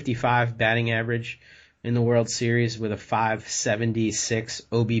 455 batting average in the World Series with a 576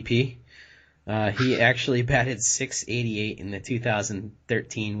 OBP. He actually batted 688 in the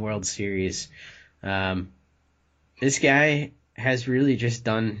 2013 World Series. This guy has really just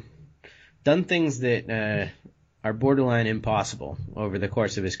done things that are borderline impossible over the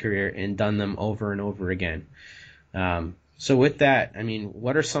course of his career and done them over and over again. So with that, I mean,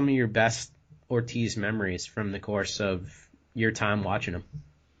 what are some of your best Ortiz memories from the course of your time watching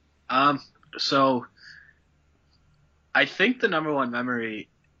him? So I think the number one memory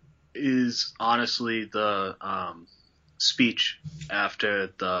is honestly the speech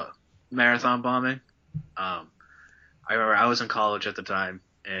after the marathon bombing. I remember I was in college at the time,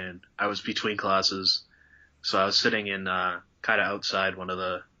 and I was between classes, so I was sitting in kind of outside one of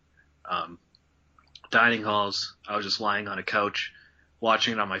the dining halls. I was just lying on a couch,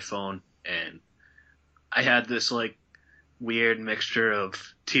 watching it on my phone, and I had this like weird mixture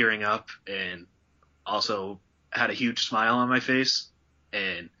of tearing up and also had a huge smile on my face.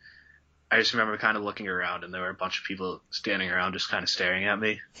 And I just remember kind of looking around, and there were a bunch of people standing around just kind of staring at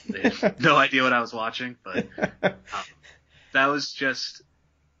me. They had no idea what I was watching, but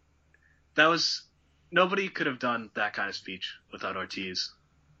nobody could have done that kind of speech without Ortiz,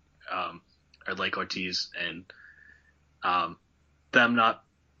 or like Ortiz, and them not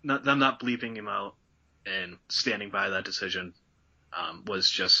bleeping him out and standing by that decision was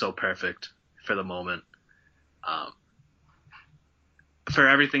just so perfect for the moment. For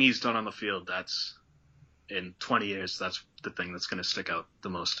everything he's done on the field, that's in 20 years, that's the thing that's going to stick out the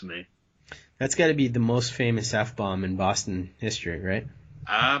most to me. That's got to be the most famous F-bomb in Boston history, right?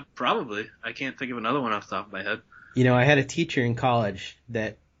 Probably. I can't think of another one off the top of my head. You know, I had a teacher in college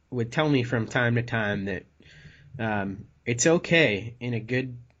that would tell me from time to time that it's okay in a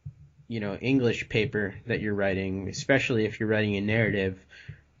good, English paper that you're writing, especially if you're writing a narrative,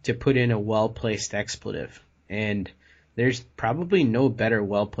 to put in a well-placed expletive. And there's probably no better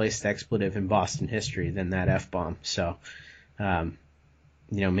well-placed expletive in Boston history than that F-bomb. So,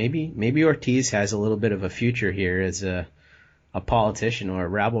 maybe Ortiz has a little bit of a future here as a politician or a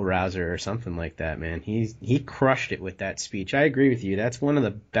rabble-rouser or something like that, man. He crushed it with that speech. I agree with you. That's one of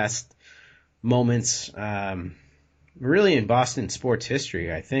the best moments really in Boston sports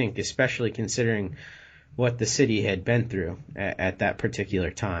history, I think, especially considering what the city had been through at that particular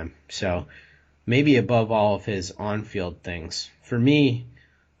time. So maybe above all of his on-field things. For me,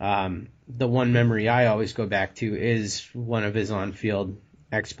 the one memory I always go back to is one of his on-field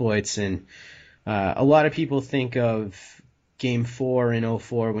exploits. And a lot of people think of Game 4 in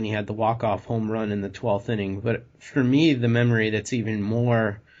 2004 when he had the walk-off home run in the 12th inning. But for me, the memory that's even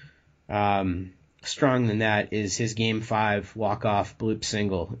more strong than that is his Game 5 walk-off bloop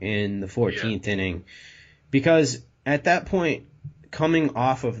single in the 14th inning. Because at that point, coming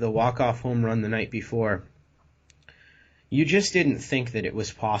off of the walk-off home run the night before, you just didn't think that it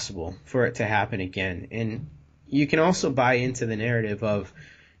was possible for it to happen again. And you can also buy into the narrative of,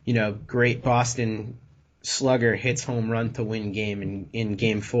 great Boston slugger hits home run to win game in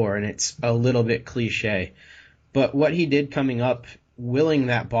Game 4, and it's a little bit cliche. But what he did coming up, willing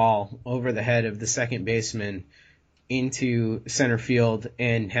that ball over the head of the second baseman into center field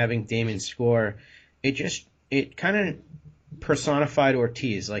and having Damon score, it kind of personified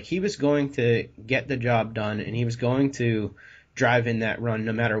Ortiz. Like, he was going to get the job done, and he was going to drive in that run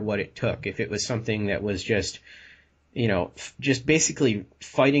no matter what it took. If it was something that was just basically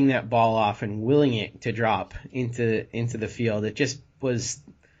fighting that ball off and willing it to drop into the field, it just was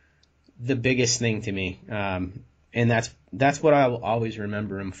the biggest thing to me. And that's that's what I'll always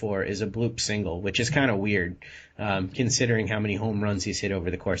remember him for, is a bloop single, which is kind of weird, considering how many home runs he's hit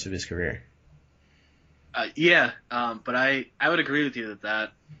over the course of his career. But I would agree with you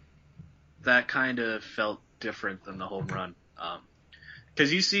that kind of felt different than the home run.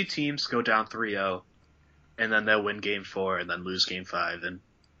 Because you see teams go down 3-0, and then they'll win Game 4 and then lose Game 5, and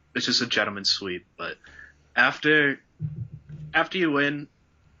it's just a gentleman's sweep. But after you win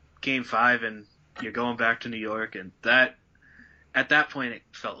Game 5 and you're going back to New York, and at that point it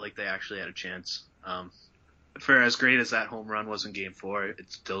felt like they actually had a chance. For as great as that home run was in Game 4,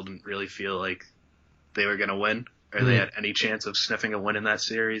 it still didn't really feel like they were going to win, or they had any chance of sniffing a win in that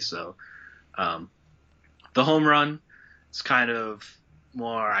series. So the home run is kind of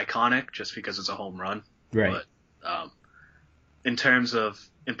more iconic just because it's a home run. Right. But in terms of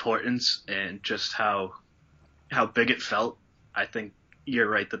importance and just how big it felt, I think you're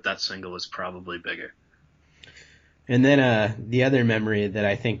right that single was probably bigger. And then the other memory that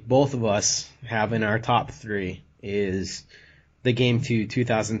I think both of us have in our top 3 is the Game 2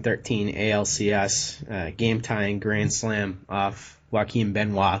 2013 ALCS game-tying grand slam off Joaquin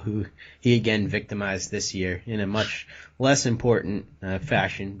Benoit, who he again victimized this year in a much less important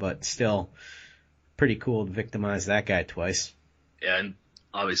fashion, but still pretty cool to victimize that guy twice. Yeah, and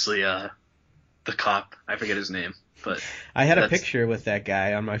obviously the cop, I forget his name, but I had a picture with that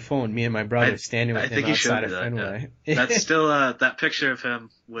guy on my phone, me and my brother standing with him outside of Fenway. Yeah. That's still that picture of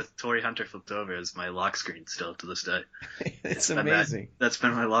him with Torrey Hunter flipped over is my lock screen still to this day. It's amazing. That's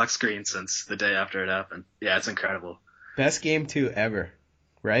been my lock screen since the day after it happened. Yeah, it's incredible. Best Game 2 ever,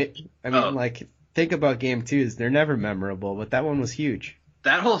 right? I mean, think about Game 2s. They're never memorable, but that one was huge.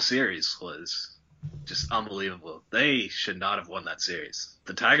 That whole series was just unbelievable. They should not have won that series.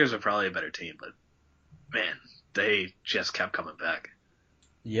 The Tigers are probably a better team, but man, they just kept coming back.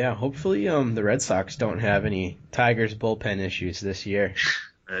 Yeah, hopefully the Red Sox don't have any Tigers bullpen issues this year.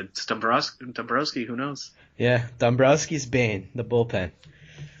 It's Dombrowski, who knows? Yeah, Dombrowski's bane, the bullpen.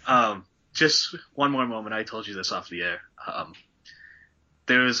 Just one more moment. I told you this off the air.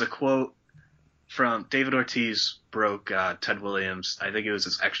 There was a quote from David Ortiz broke Ted Williams. I think it was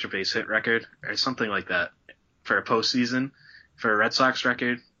his extra base hit record or something like that for a postseason for a Red Sox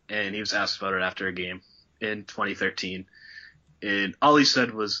record. And he was asked about it after a game in 2013. And all he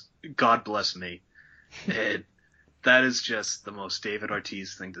said was, "God bless me." And that is just the most David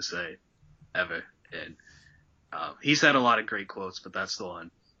Ortiz thing to say ever. And he's had a lot of great quotes, but that's the one.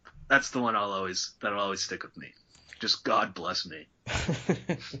 That's the one that'll always stick with me. Just God bless me.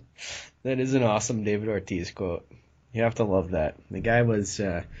 That is an awesome David Ortiz quote. You have to love that. The guy was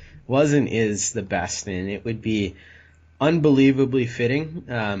and is the best, and it would be unbelievably fitting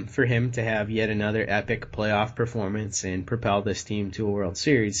for him to have yet another epic playoff performance and propel this team to a World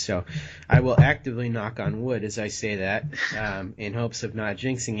Series. So I will actively knock on wood as I say that in hopes of not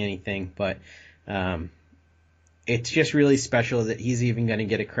jinxing anything, but it's just really special that he's even going to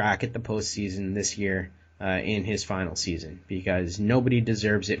get a crack at the postseason this year in his final season, because nobody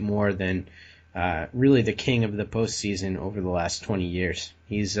deserves it more than really the king of the postseason over the last 20 years.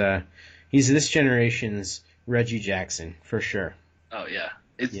 He's this generation's Reggie Jackson, for sure. Oh, yeah.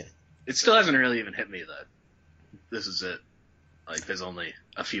 It still hasn't really even hit me that this is it. Like, there's only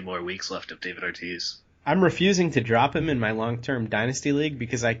a few more weeks left of David Ortiz. I'm refusing to drop him in my long-term dynasty league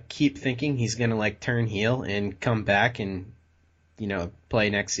because I keep thinking he's going to turn heel and come back and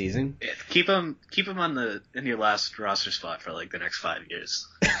play next season. Yeah, keep him in your last roster spot for the next 5 years.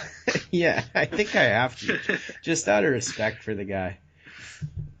 Yeah, I think I have to, just out of respect for the guy.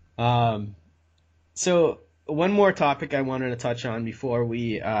 So one more topic I wanted to touch on before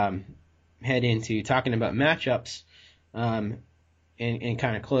we head into talking about matchups and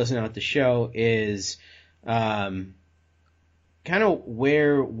kind of closing out the show is kind of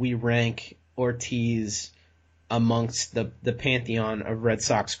where we rank Ortiz amongst the pantheon of Red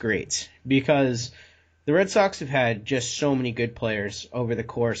Sox greats, because the Red Sox have had just so many good players over the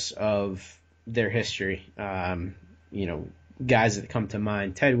course of their history. Guys that come to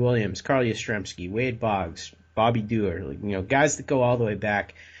mind: Ted Williams, Carl Yastrzemski, Wade Boggs, Bobby Dewar, guys that go all the way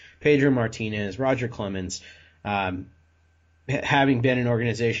back. Pedro Martinez, Roger Clemens. Having been an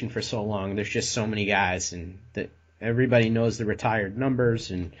organization for so long, there's just so many guys, and that everybody knows the retired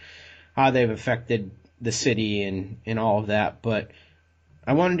numbers and how they've affected the city and all of that. But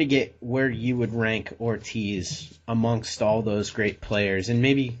I wanted to get where you would rank Ortiz amongst all those great players, and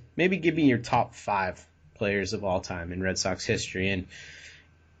maybe give me your top 5 players of all time in Red Sox history, and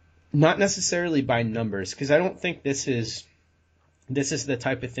not necessarily by numbers, because I don't think this is the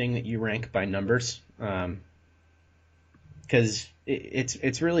type of thing that you rank by numbers, because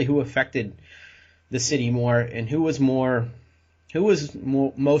it's really who affected the city more, and who was most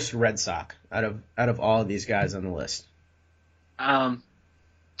Red Sox out of all of these guys on the list?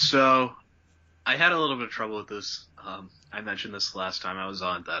 So I had a little bit of trouble with this. I mentioned this last time I was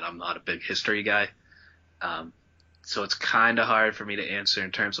on, that I'm not a big history guy. So it's kind of hard for me to answer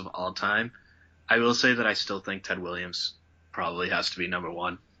in terms of all time. I will say that I still think Ted Williams probably has to be number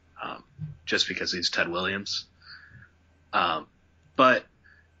one, just because he's Ted Williams. But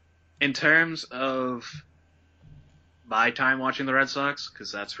in terms of my time watching the Red Sox,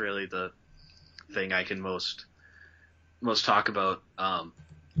 because that's really the thing I can most talk about,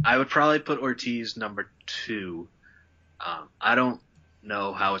 I would probably put Ortiz number 2. I don't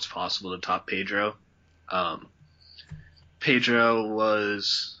know how it's possible to top Pedro. Pedro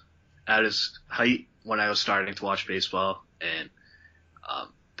was at his height when I was starting to watch baseball, and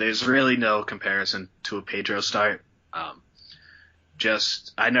there's really no comparison to a Pedro start.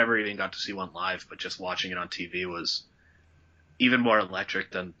 I never even got to see one live, but just watching it on TV was even more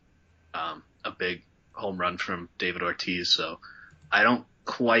electric than a big home run from David Ortiz. So I don't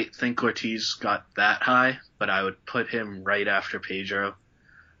quite think Ortiz got that high, but I would put him right after Pedro.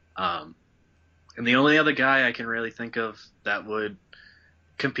 And the only other guy I can really think of that would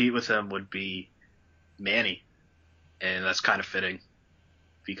compete with him would be Manny. And that's kind of fitting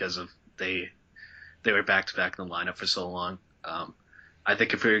because of they were back-to-back in the lineup for so long. I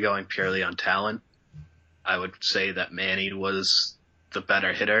think if we were going purely on talent, I would say that Manny was the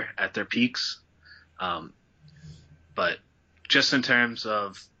better hitter at their peaks. But just in terms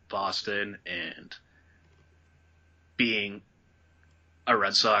of Boston and being a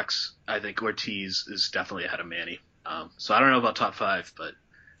Red Sox, I think Ortiz is definitely ahead of Manny. So I don't know about top 5,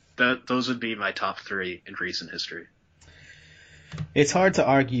 but those would be my top 3 in recent history. It's hard to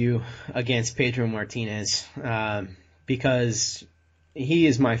argue against Pedro Martinez because he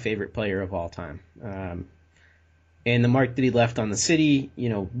is my favorite player of all time. And the mark that he left on the city,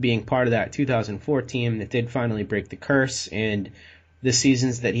 being part of that 2004 team that did finally break the curse, and the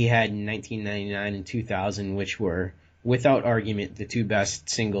seasons that he had in 1999 and 2000, which were, without argument, the 2 best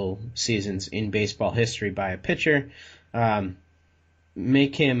single seasons in baseball history by a pitcher,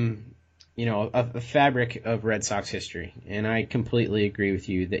 make him, a fabric of Red Sox history. And I completely agree with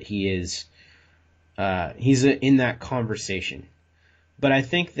you that he is, he's in that conversation. But I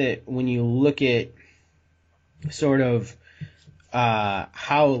think that when you look at sort of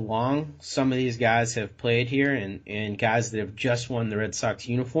how long some of these guys have played here and guys that have just won the Red Sox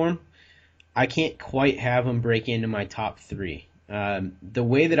uniform, I can't quite have them break into my top 3. The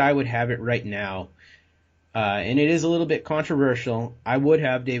way that I would have it right now, and it is a little bit controversial, I would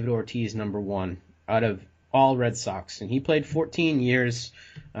have David Ortiz number 1 out of all Red Sox. And he played 14 years,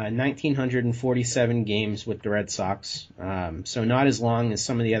 1,947 games with the Red Sox. So not as long as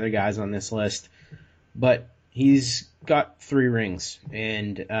some of the other guys on this list. But he's got 3 rings,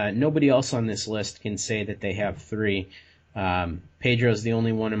 and nobody else on this list can say that they have 3. Pedro's the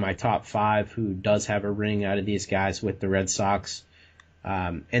only one in my top 5 who does have a ring out of these guys with the Red Sox.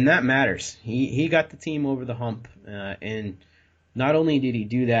 And that matters. He got the team over the hump, and not only did he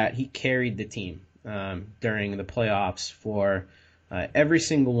do that, he carried the team during the playoffs for every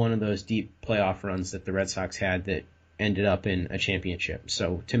single one of those deep playoff runs that the Red Sox had that ended up in a championship.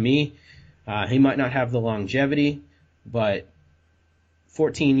 So to me, he might not have the longevity, but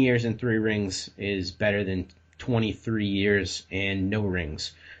 14 years and 3 rings is better than 23 years and no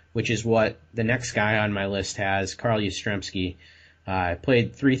rings, which is what the next guy on my list has, Carl Yastrzemski.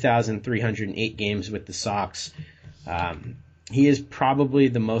 Played 3,308 games with the Sox. He is probably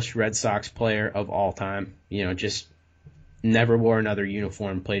the most Red Sox player of all time. Just never wore another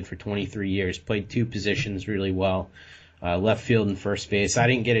uniform, played for 23 years, played 2 positions really well, left field and first base. I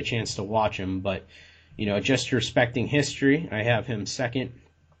didn't get a chance to watch him, but, just respecting history, I have him second.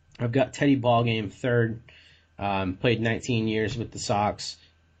 I've got Teddy Ballgame third, played 19 years with the Sox.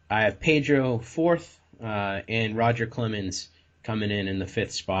 I have Pedro fourth, and Roger Clemens coming in the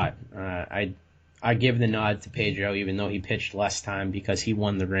 5th spot. I give the nod to Pedro, even though he pitched less time, because he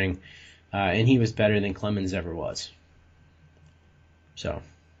won the ring, and he was better than Clemens ever was. So.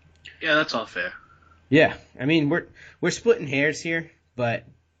 Yeah, that's all fair. Yeah, I mean we're splitting hairs here, but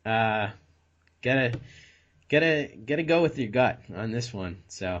gotta go with your gut on this one.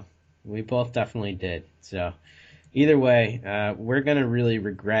 So we both definitely did. So either way, we're gonna really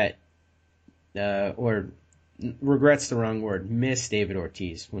regret, or regret's the wrong word, miss David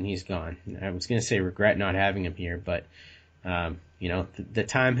Ortiz when he's gone. I was gonna say regret not having him here, but the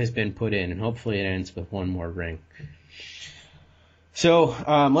time has been put in, and hopefully it ends with one more ring. So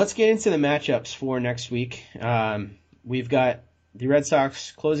let's get into the matchups for next week. We've got the Red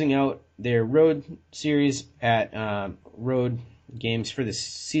Sox closing out their road series at road games for the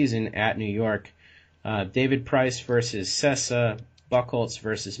season at New York. David Price versus Sessa, Buchholz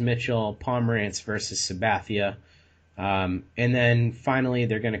versus Mitchell, Pomerantz versus Sabathia. And then finally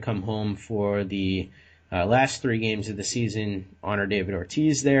they're going to come home for the last 3 games of the season, honor David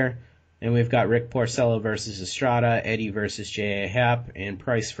Ortiz there. And we've got Rick Porcello versus Estrada, Eddie versus J.A. Happ, and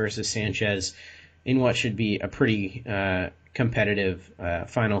Price versus Sanchez in what should be a pretty competitive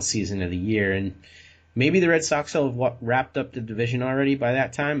final season of the year. And maybe the Red Sox will have wrapped up the division already by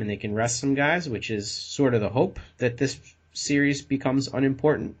that time and they can rest some guys, which is sort of the hope that this series becomes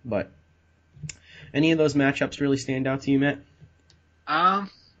unimportant. But any of those matchups really stand out to you, Matt?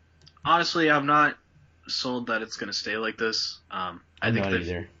 Honestly, I'm not sold that it's going to stay like this. I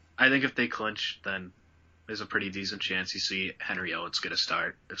think if they clinch, then there's a pretty decent chance you see Henry Owens get a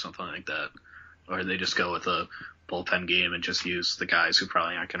start or something like that. Or they just go with a bullpen game and just use the guys who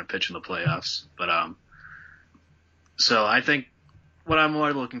probably aren't going to pitch in the playoffs. But so I think what I'm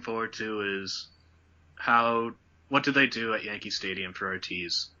more looking forward to is what did they do at Yankee Stadium for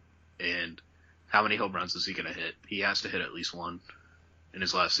Ortiz, and how many home runs is he going to hit? He has to hit at least one in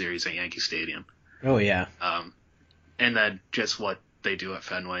his last series at Yankee Stadium. Oh, yeah. And then just what they do at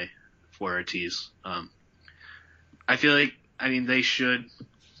Fenway for Ortiz. I feel like, they should,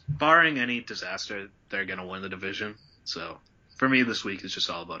 barring any disaster, they're going to win the division. So for me, this week is just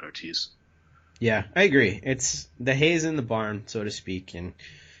all about Ortiz. Yeah, I agree. It's the hay's in the barn, so to speak, and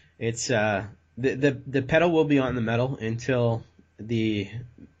it's the pedal will be on the metal until the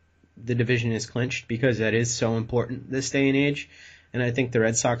division is clinched, because that is so important this day and age, and I think the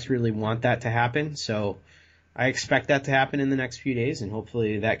Red Sox really want that to happen. So I expect that to happen in the next few days, and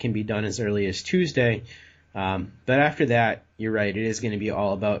hopefully that can be done as early as Tuesday. But after that, you're right, it is going to be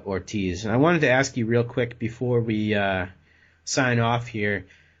all about Ortiz. And I wanted to ask you real quick before we sign off here,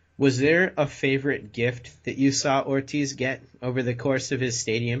 was there a favorite gift that you saw Ortiz get over the course of his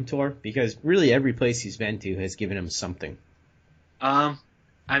stadium tour? Because really every place he's been to has given him something.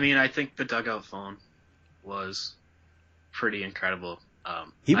 I think the dugout phone was pretty incredible.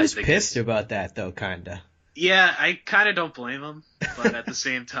 He was pissed about that, though, kinda. Yeah, I kind of don't blame him, but at the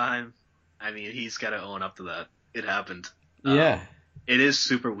same time, he's got to own up to that. It happened. Yeah. It is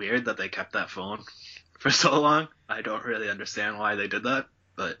super weird that they kept that phone for so long. I don't really understand why they did that,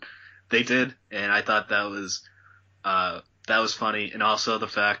 but they did, and I thought that was funny. And also the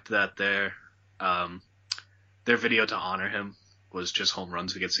fact that their video to honor him was just home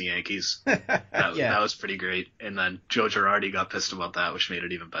runs against the Yankees. That was pretty great. And then Joe Girardi got pissed about that, which made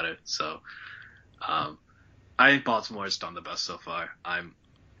it even better. So I think Baltimore has done the best so far.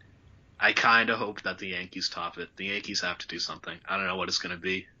 I kind of hope that the Yankees top it. The Yankees have to do something. I don't know what it's going to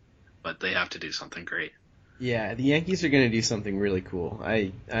be, but they have to do something great. Yeah, the Yankees are going to do something really cool.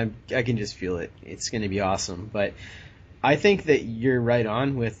 I can just feel it. It's going to be awesome. But I think that you're right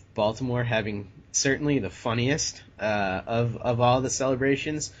on with Baltimore having certainly the funniest of all the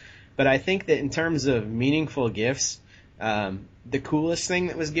celebrations. But I think that in terms of meaningful gifts, the coolest thing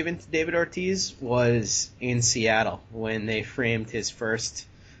that was given to David Ortiz was in Seattle when they framed his first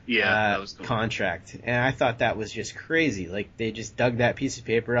that was cool. contract. And I thought that was just crazy. Like, they just dug that piece of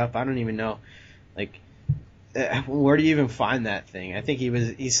paper up. I don't even know, where do you even find that thing? I think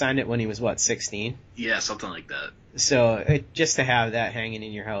he signed it when he was, 16? Yeah, something like that. So just to have that hanging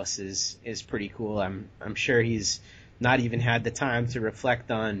in your house is pretty cool. I'm sure he's not even had the time to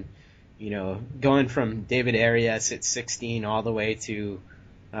reflect on, going from David Arias at 16 all the way to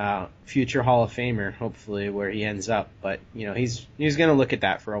future Hall of Famer, hopefully, where he ends up. But he's going to look at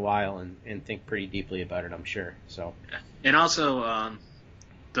that for a while and think pretty deeply about it, I'm sure. So, and also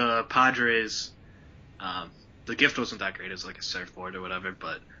the Padres, the gift wasn't that great. It was like a surfboard or whatever,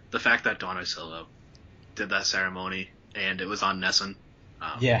 but the fact that Don Orsillo did that ceremony and it was on NESN,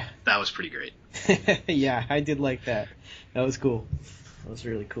 that was pretty great. Yeah, I did like that. That was cool. That was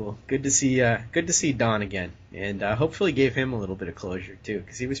really cool. Good to see Don again, and hopefully gave him a little bit of closure too,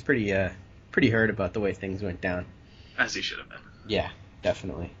 because he was pretty hurt about the way things went down. As he should have been. Yeah,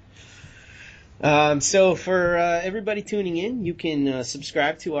 definitely. So for everybody tuning in, you can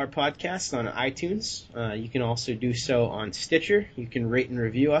subscribe to our podcast on iTunes. You can also do so on Stitcher. You can rate and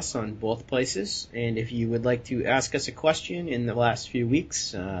review us on both places. And if you would like to ask us a question in the last few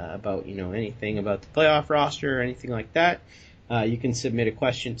weeks about anything about the playoff roster or anything like that, you can submit a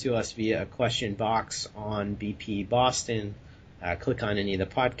question to us via a question box on BP Boston. Click on any of the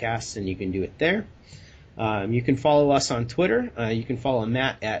podcasts and you can do it there. You can follow us on Twitter. You can follow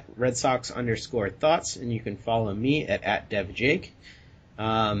Matt at Red Sox _thoughts, and you can follow me at DevJake.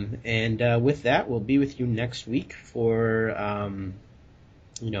 And with that, we'll be with you next week for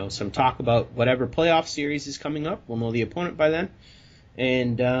some talk about whatever playoff series is coming up. We'll know the opponent by then.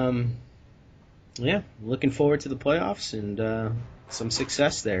 And looking forward to the playoffs and some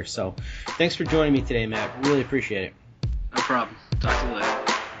success there. So thanks for joining me today, Matt. Really appreciate it. No problem. Talk to you later.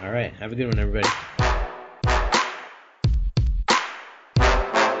 All right. Have a good one, everybody.